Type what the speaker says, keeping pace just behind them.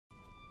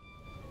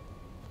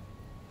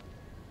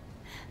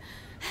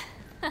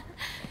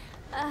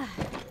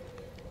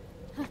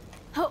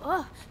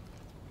Oh.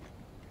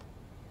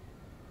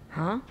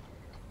 Huh?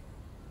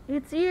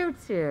 It's you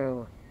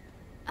two.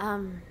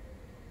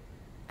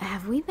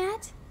 Have we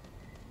met?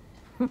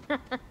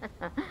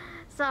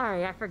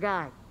 Sorry, I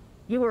forgot.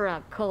 You were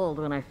out cold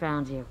when I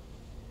found you.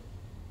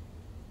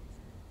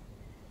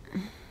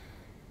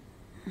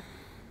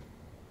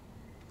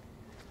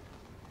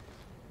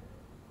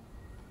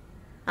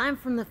 I'm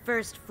from the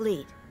First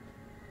Fleet.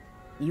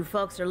 You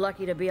folks are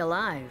lucky to be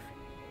alive.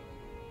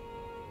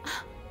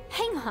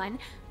 Hang on.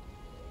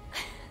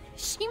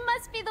 She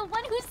must be the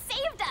one who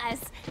saved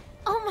us!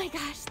 Oh my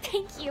gosh,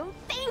 thank you!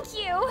 Thank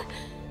you!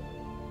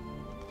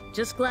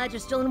 Just glad you're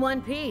still in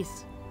one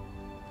piece.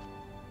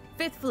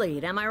 Fifth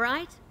Fleet, am I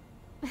right?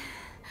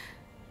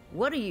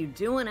 What are you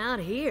doing out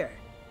here?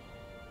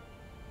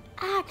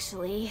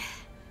 Actually...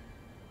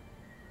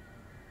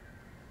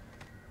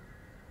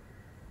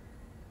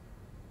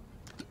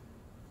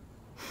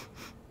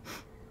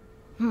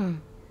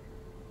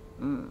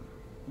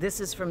 This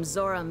is from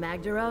Zora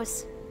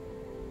Magdaros?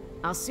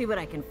 I'll see what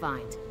I can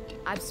find.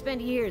 I've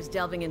spent years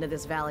delving into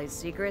this valley's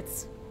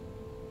secrets,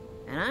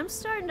 and I'm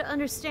starting to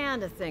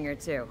understand a thing or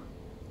two.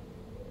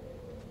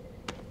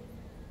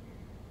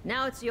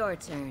 Now it's your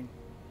turn.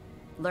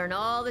 Learn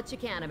all that you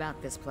can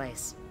about this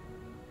place.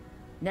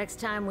 Next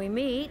time we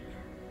meet,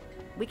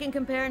 we can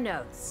compare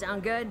notes.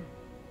 Sound good?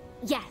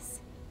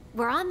 Yes.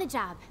 We're on the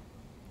job.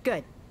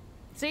 Good.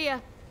 See ya.